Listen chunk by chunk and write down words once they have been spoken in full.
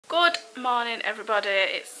Good morning, everybody.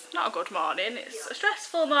 It's not a good morning, it's a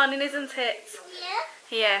stressful morning, isn't it? Yeah.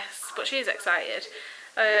 Yes, but she's excited.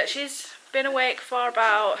 She's been awake for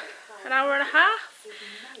about an hour and a half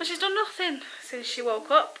and she's done nothing since she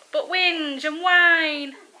woke up but whinge and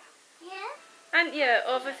whine. Yeah. And yeah,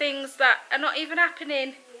 over things that are not even happening.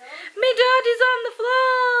 Me daddy's on the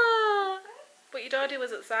floor! But your daddy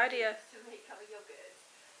was outside here.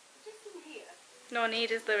 No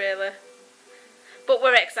need, is there really? But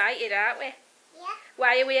we're excited, aren't we? Yeah.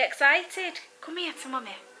 Why are we excited? Come here to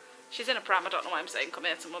mummy. She's in a pram, I don't know why I'm saying come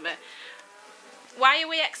here to mummy. Why are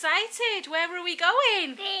we excited? Where are we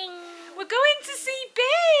going? Bing. We're going to see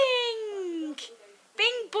Bing.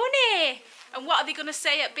 Bing Bunny. And what are they going to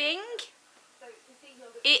say at Bing?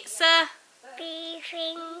 It's a... Bing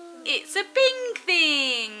thing. It's a Bing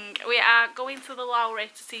thing. We are going to the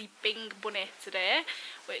Lowry to see Bing Bunny today,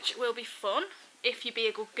 which will be fun if you be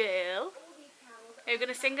a good girl. Are you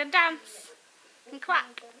going to sing and dance and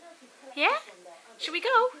clap? Yeah? Should we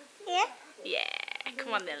go? Yeah. Yeah.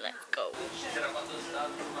 Come on then, let's go.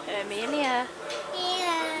 Amelia.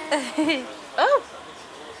 Yeah. Oh!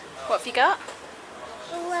 What have you got?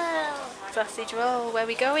 Roll. Sausage roll. Where are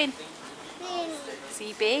we going? Bing.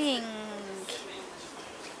 See Bing.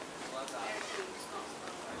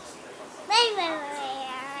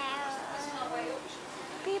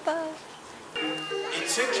 Biba.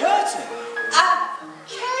 It's a curtain. A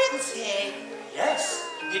curtain? Yes,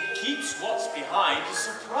 it keeps what's behind a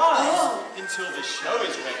surprise until the show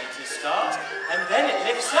is ready to start, and then it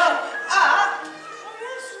lifts up.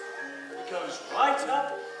 It goes right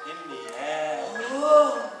up in the air.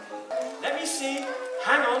 Oh. Let me see.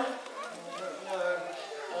 Hang on.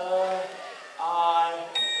 Oh,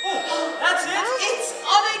 that's it. It's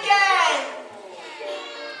on again.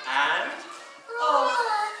 And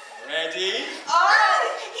ready?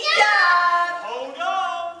 Yeah. Hold on.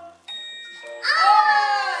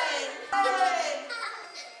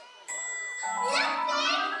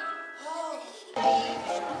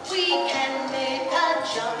 We can make a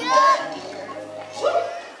jump here.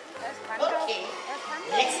 Okay,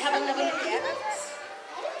 let's have another look at it.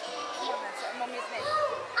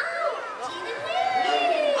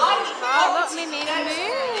 Oh, look, me made a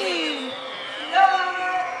move.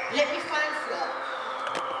 Let me find Flo.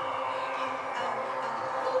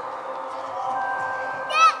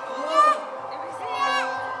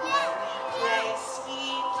 Yes, we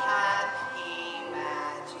can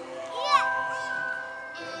imagine.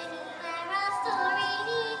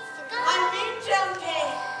 I'm in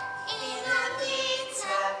jumping. In a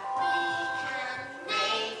pizza, we can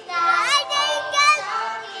make that.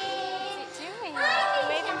 What's it doing?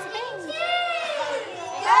 Waving to Bing.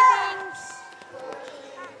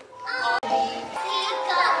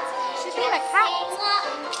 She's being a cat.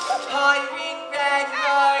 Pirate Red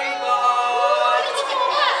Robot.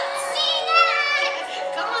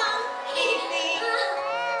 Come on, keep me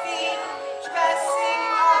dressing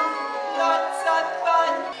up, lots of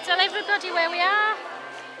fun. Tell everybody where we are.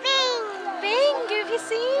 Bing. Bing, who have you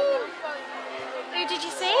seen? Who did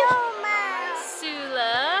you see?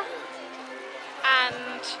 Sula.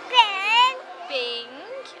 And Bing.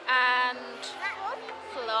 And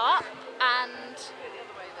Flop. And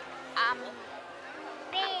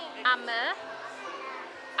Amma.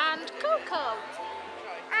 And Coco.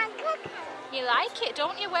 You like it,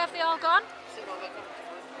 don't you? Where have they all gone?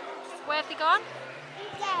 Where have they gone?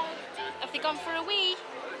 Have they gone for a wee?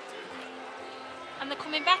 And they're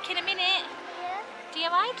coming back in a minute? Do you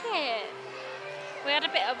like it? We had a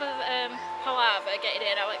bit of a palaver getting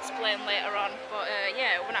in, I'll explain later on. But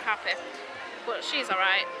yeah, we're not happy. But she's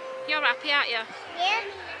alright. You're happy, aren't you? Yeah.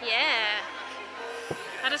 Yeah.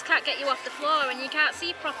 I just can't get you off the floor and you can't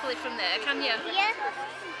see properly from there, can you? Yeah.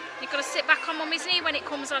 You've got to sit back on Mummy's knee when it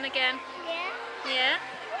comes on again. Yeah. Yeah?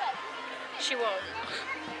 She won't.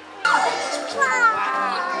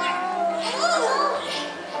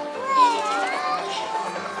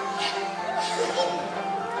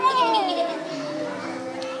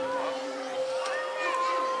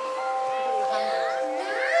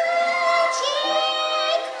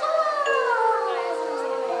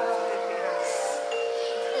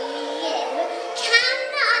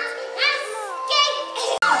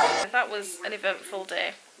 That was an eventful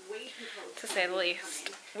day, to say the least.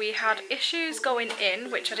 We had issues going in,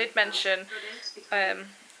 which I did mention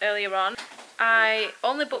earlier on. I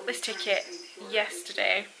only booked this ticket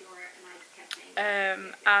yesterday,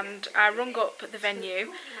 and I rung up at the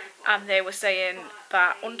venue and they were saying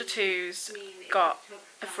that under twos got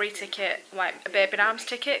a free ticket, like a baby in arms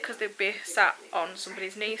ticket, because they'd be sat on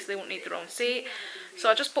somebody's knee so they wouldn't need their own seat. So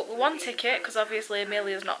I just booked the one ticket because obviously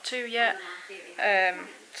Amelia's not two yet,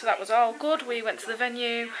 So that was all good. We went to the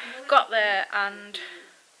venue, got there, and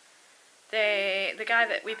the guy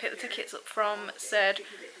that we picked the tickets up from said,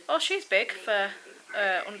 "Oh, she's big for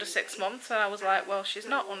under 6 months." And I was like, "Well, she's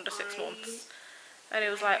not under 6 months." And he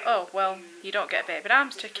was like, "Oh, well, you don't get a baby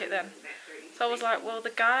arms ticket then." So I was like, "Well, the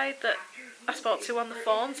guy that I spoke to on the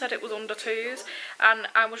phone said it was under 2s." And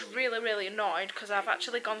I was really annoyed because I've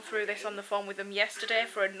actually gone through this on the phone with them yesterday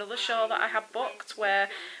for another show that I had booked, where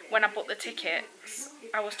when I booked the tickets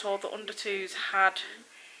I was told that under 2s had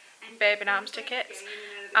baby arms tickets,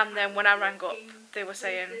 and then when I rang up they were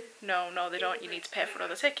saying no they don't, you need to pay for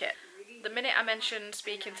another ticket. The minute I mentioned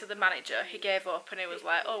speaking to the manager, he gave up and he was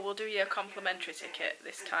like, "Oh, we'll do you a complimentary ticket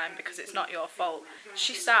this time because it's not your fault."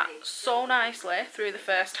 She sat so nicely through the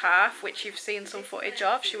first half, which you've seen some footage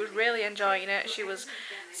of. She was really enjoying it. She was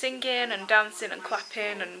singing and dancing and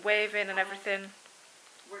clapping and waving and everything.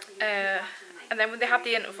 And then when they had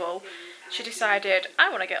the interval, she decided, "I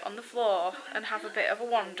want to get on the floor and have a bit of a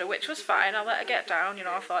wander," which was fine. I let her get down, you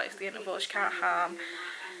know, I thought it's the interval, she can't harm.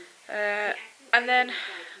 And then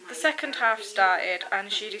the second half started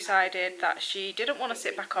and she decided that she didn't want to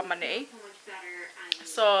sit back on my knee.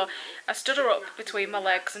 So I stood her up between my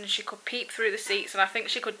legs and she could peep through the seats, and I think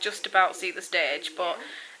she could just about see the stage, but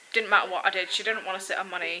didn't matter what I did, she didn't want to sit on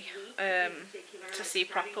my knee to see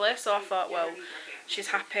properly. So I thought, well, she's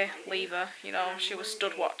happy, leave her, you know, she was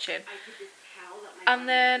stood watching. And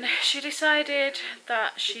then she decided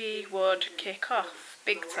that she would kick off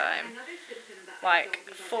big time. Like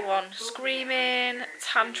full on screaming,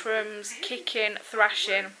 tantrums, kicking,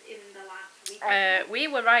 thrashing. We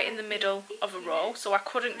were right in the middle of a row, so I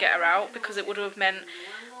couldn't get her out because it would have meant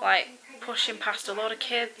like pushing past a lot of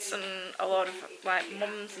kids and a lot of like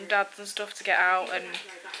mums and dads and stuff to get out. And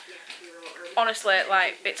honestly,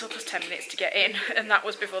 like, it took us 10 minutes to get in, and that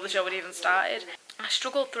was before the show had even started. I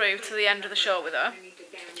struggled through to the end of the show with her,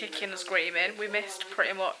 kicking and screaming. We missed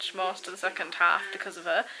pretty much most of the second half because of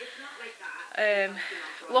her.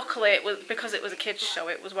 Luckily, it was because it was a kids show,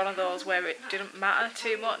 it was one of those where it didn't matter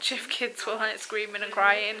too much if kids were like screaming and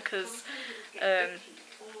crying, because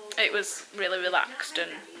it was really relaxed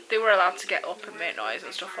and they were allowed to get up and make noise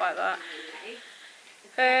and stuff like that.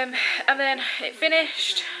 And then it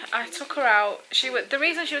finished. I took her out. The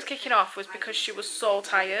reason she was kicking off was because she was so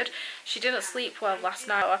tired. She didn't sleep well last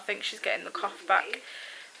night. I think she's getting the cough back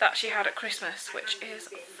that she had at Christmas, which is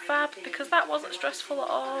fab because that wasn't stressful at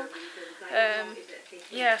all.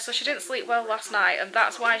 Yeah, so she didn't sleep well last night, and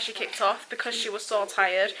that's why she kicked off, because she was so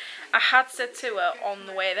tired. I had said to her on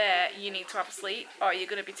the way there, "You need to have a sleep or you're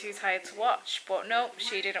going to be too tired to watch," but no,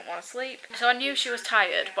 she didn't want to sleep. So I knew she was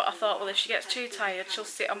tired, but I thought, well, if she gets too tired she'll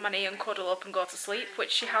sit on my knee and cuddle up and go to sleep,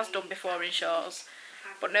 which she has done before in shows.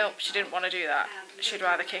 But nope, she didn't want to do that. She'd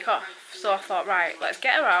rather kick off. So I thought, right, let's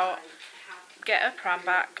get her out, get her pram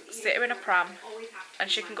back, sit her in a pram, and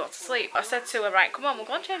she can go to sleep. I said to her, right, come on, we'll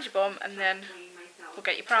go and change your bum and then we'll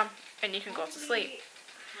get your pram and you can go to sleep.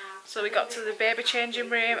 So we got to the baby changing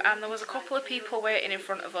room and there was a couple of people waiting in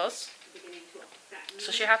front of us.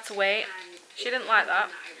 So she had to wait. She didn't like that.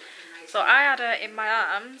 So I had her in my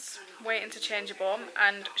arms waiting to change her bum,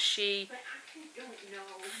 and she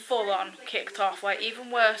full on kicked off, like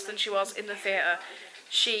even worse than she was in the theatre.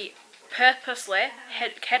 She purposely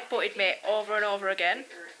headbutted me over and over again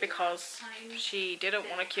because she didn't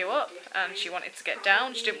want to queue up and she wanted to get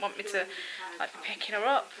down. She didn't want me to like be picking her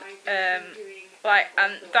up, and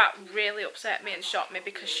that really upset me and shocked me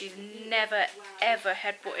because she's never ever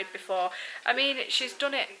headbutted before. I mean, she's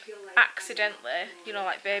done it accidentally, you know,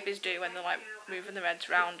 like babies do when they're like moving their heads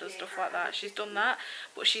around and stuff like that. She's done that,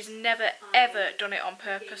 but she's never ever done it on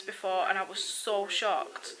purpose before, and I was so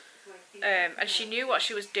shocked. And she knew what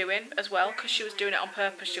she was doing as well, because she was doing it on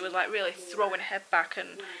purpose. She was like really throwing her head back,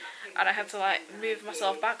 and I had to like move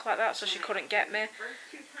myself back like that so she couldn't get me.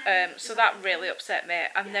 So that really upset me.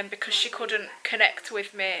 And then because she couldn't connect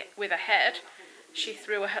with me with her head, she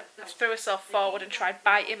threw herself forward and tried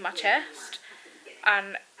biting my chest.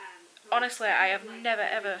 And honestly, I have never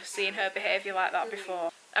ever seen her behaviour like that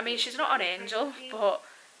before. I mean, she's not an angel, but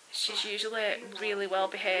she's usually really well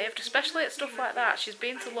behaved, especially at stuff like that. She's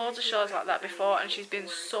been to loads of shows like that before and she's been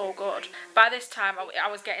so good. By this time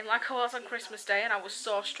I was getting like I was on Christmas Day, and I was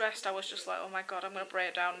so stressed. I was just like, oh my god, I'm going to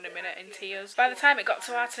break down in a minute in tears. By the time it got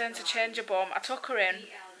to our turn to change her bum, I took her in,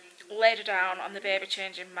 laid her down on the baby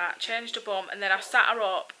changing mat, changed her bum, and then I sat her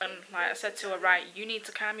up and like I said to her, right, you need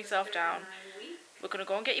to calm yourself down. We're going to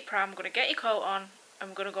go and get your pram, we're going to get your coat on, and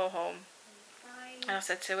we're going to go home. And I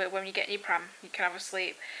said to her, when you get in your pram, you can have a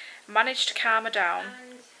sleep. Managed to calm her down,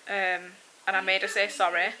 and I made her say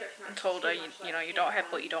sorry and told her, you know, you don't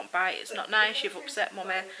headbutt, you don't bite, it's not nice, you've upset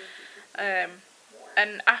mummy.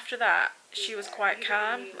 And after that, she was quite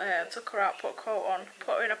calm. Took her out, put a coat on,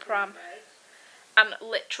 put her in a pram, and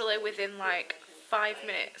literally within like 5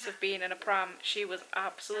 minutes of being in a pram, she was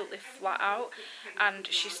absolutely flat out, and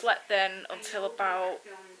she slept then until about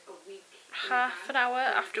half an hour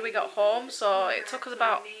after we got home. So it took us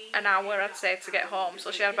about an hour, I'd say, to get home.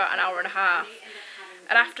 So she had about an hour and a half,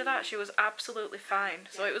 and after that she was absolutely fine.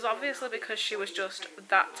 So it was obviously because she was just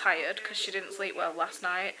that tired, because she didn't sleep well last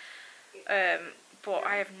night. But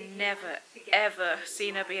I have never ever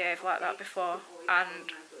seen her behave like that before,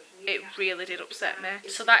 and it really did upset me.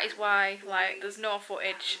 So that is why, like, there's no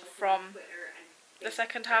footage from the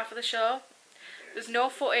second half of the show. There's no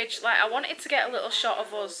footage. Like, I wanted to get a little shot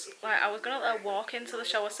of us. Like, I was going to let her walk into the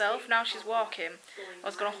show herself. Now she's walking, I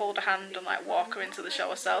was going to hold her hand and, like, walk her into the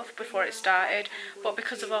show herself before it started. But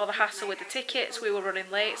because of all the hassle with the tickets, we were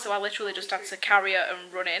running late, so I literally just had to carry her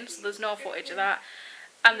and run in. So there's no footage of that.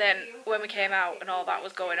 And then when we came out and all that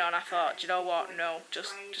was going on, I thought, do you know what, no,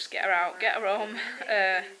 just get her out, get her home.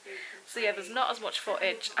 So yeah, there's not as much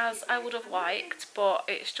footage as I would have liked, but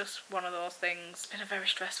it's just one of those things. It's been a very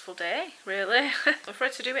stressful day, really. And for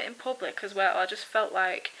her to do it in public as well, I just felt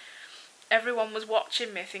like everyone was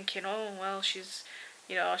watching me thinking, oh, well, she's,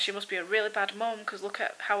 you know, she must be a really bad mum because look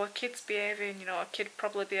at how her kid's behaving. You know, a kid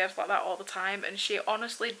probably behaves like that all the time, and she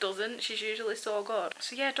honestly doesn't. She's usually so good.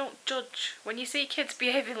 So yeah, don't judge. When you see kids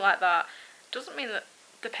behaving like that, it doesn't mean that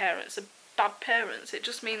the parents are bad parents. It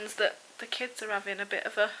just means that the kids are having a bit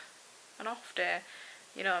of an off day.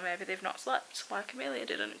 You know, maybe they've not slept like Amelia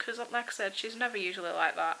didn't, because like I said, she's never usually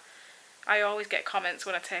like that. I always get comments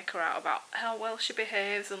when I take her out about how well she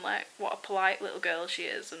behaves and like what a polite little girl she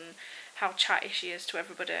is and how chatty she is to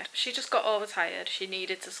everybody. She just got overtired. She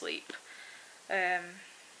needed to sleep.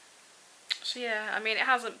 So yeah, I mean, it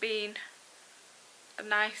hasn't been the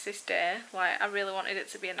nicest day. Like, I really wanted it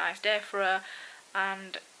to be a nice day for her,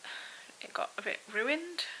 and it got a bit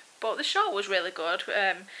ruined. But the show was really good.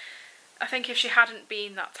 I think if she hadn't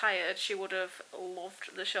been that tired, she would have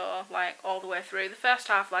loved the show, like, all the way through. The first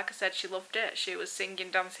half, like I said, she loved it. She was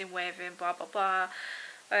singing, dancing, waving, blah, blah, blah.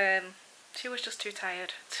 She was just too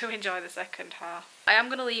tired to enjoy the second half. I am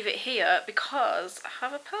going to leave it here because I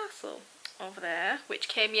have a parcel over there, which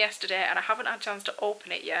came yesterday, and I haven't had a chance to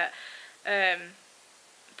open it yet.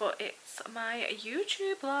 But it's my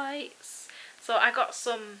YouTube lights. So I got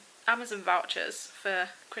some Amazon vouchers for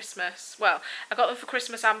Christmas. Well, I got them for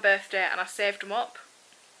Christmas and birthday, and I saved them up,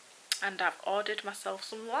 and I've ordered myself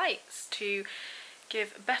some lights to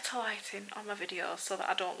give better lighting on my videos so that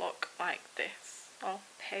I don't look like this, all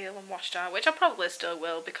pale and washed out, which I probably still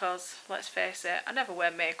will, because let's face it, I never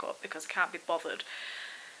wear makeup because I can't be bothered,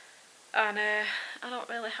 and I don't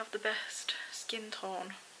really have the best skin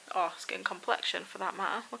tone or skin complexion for that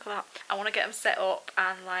matter. Look at that. I want to get them set up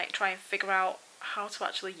and like try and figure out how to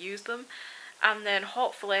actually use them, and then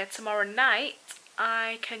hopefully tomorrow night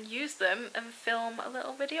I can use them and film a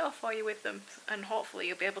little video for you with them, and hopefully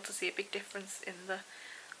you'll be able to see a big difference in the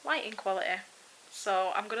lighting quality.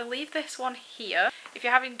 So I'm going to leave this one here. If you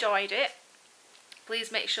have enjoyed it,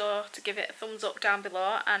 please make sure to give it a thumbs up down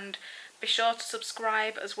below, and be sure to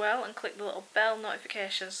subscribe as well and click the little bell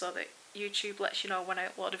notification so that YouTube lets you know when I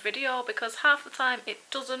upload a video, because half the time it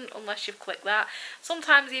doesn't unless you've clicked that.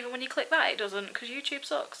 Sometimes even when you click that it doesn't, because YouTube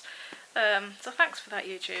sucks. So thanks for that,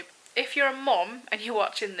 YouTube. If you're a mum and you're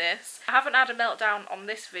watching this, I haven't had a meltdown on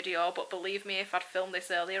this video, but believe me, if I'd filmed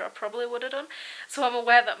this earlier I probably would have done. So I'm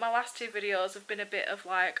aware that my last two videos have been a bit of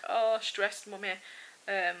like, oh, stressed mummy.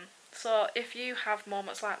 So if you have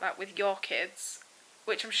moments like that with your kids,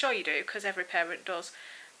 which I'm sure you do because every parent does,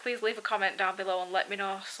 please leave a comment down below and let me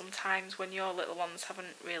know sometimes when your little ones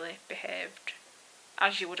haven't really behaved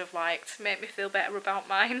as you would have liked. Make me feel better about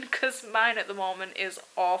mine, because mine at the moment is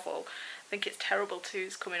awful. I think it's terrible.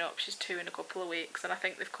 2's coming up. She's 2 in a couple of weeks, and I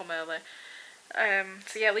think they've come early.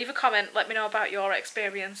 So yeah, leave a comment. Let me know about your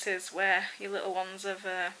experiences where your little ones have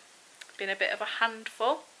been a bit of a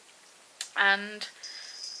handful. And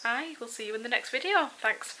I will see you in the next video.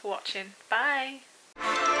 Thanks for watching. Bye.